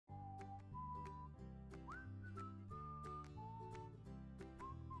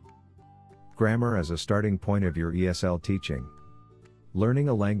Grammar as a starting point of your ESL teaching. Learning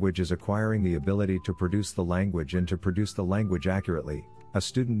a language is acquiring the ability to produce the language, and to produce the language accurately, a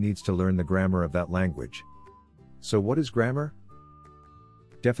student needs to learn the grammar of that language. So what is grammar?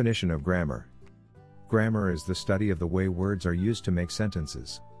 Definition of grammar. Grammar is the study of the way words are used to make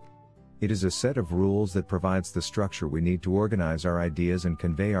sentences. It is a set of rules that provides the structure we need to organize our ideas and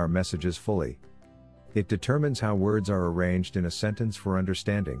convey our messages fully. It determines how words are arranged in a sentence for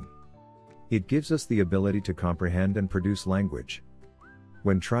understanding. It gives us the ability to comprehend and produce language.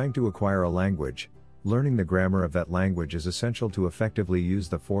 When trying to acquire a language, learning the grammar of that language is essential to effectively use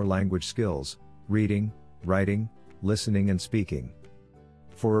the 4 language skills: reading, writing, listening and speaking.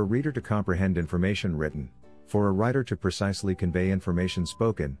 For a reader to comprehend information written, for a writer to precisely convey information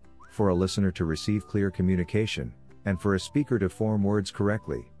spoken, for a listener to receive clear communication, and for a speaker to form words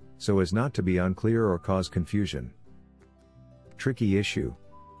correctly, so as not to be unclear or cause confusion. Tricky issue.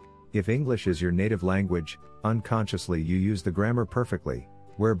 If English is your native language, unconsciously you use the grammar perfectly,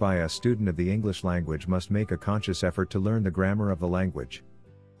 whereby a student of the English language must make a conscious effort to learn the grammar of the language.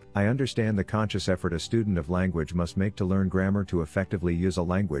 I understand the conscious effort a student of language must make to learn grammar to effectively use a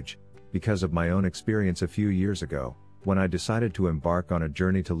language, because of my own experience a few years ago, when I decided to embark on a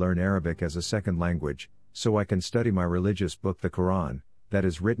journey to learn Arabic as a second language, so I can study my religious book, the Quran, that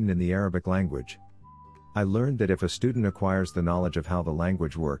is written in the Arabic language. I learned that if a student acquires the knowledge of how the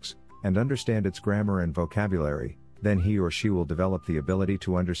language works, and understand its grammar and vocabulary, then he or she will develop the ability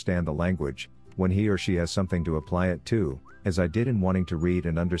to understand the language, when he or she has something to apply it to, as I did in wanting to read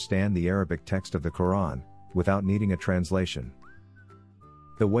and understand the Arabic text of the Quran, without needing a translation.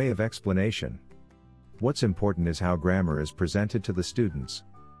 The way of explanation. What's important is how grammar is presented to the students.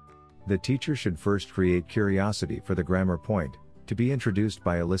 The teacher should first create curiosity for the grammar point, to be introduced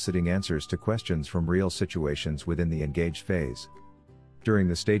by eliciting answers to questions from real situations within the engaged phase. During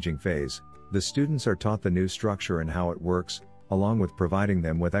the staging phase, the students are taught the new structure and how it works, along with providing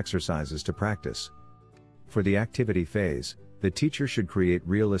them with exercises to practice. For the activity phase, the teacher should create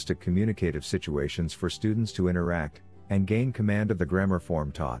realistic communicative situations for students to interact, and gain command of the grammar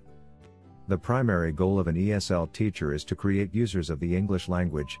form taught. The primary goal of an ESL teacher is to create users of the English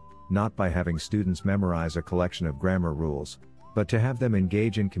language, not by having students memorize a collection of grammar rules, but to have them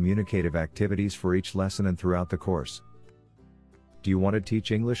engage in communicative activities for each lesson and throughout the course. Do you want to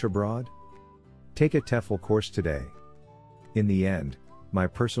teach English abroad? Take a TEFL course today. In the end, my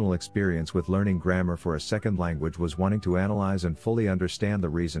personal experience with learning grammar for a second language was wanting to analyze and fully understand the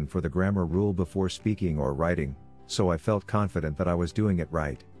reason for the grammar rule before speaking or writing, so I felt confident that I was doing it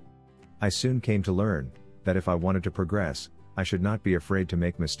right. I soon came to learn that if I wanted to progress, I should not be afraid to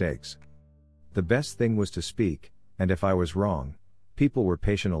make mistakes. The best thing was to speak, and if I was wrong, people were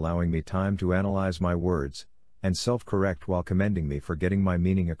patient, allowing me time to analyze my words, and self-correct while commending me for getting my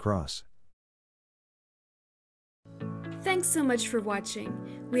meaning across. Thanks so much for watching.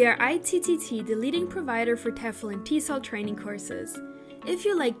 We are ITTT, the leading provider for TEFL and TESOL training courses. If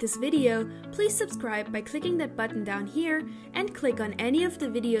you liked this video, please subscribe by clicking that button down here, and click on any of the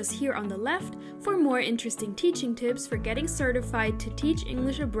videos here on the left for more interesting teaching tips for getting certified to teach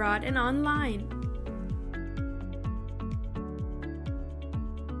English abroad and online.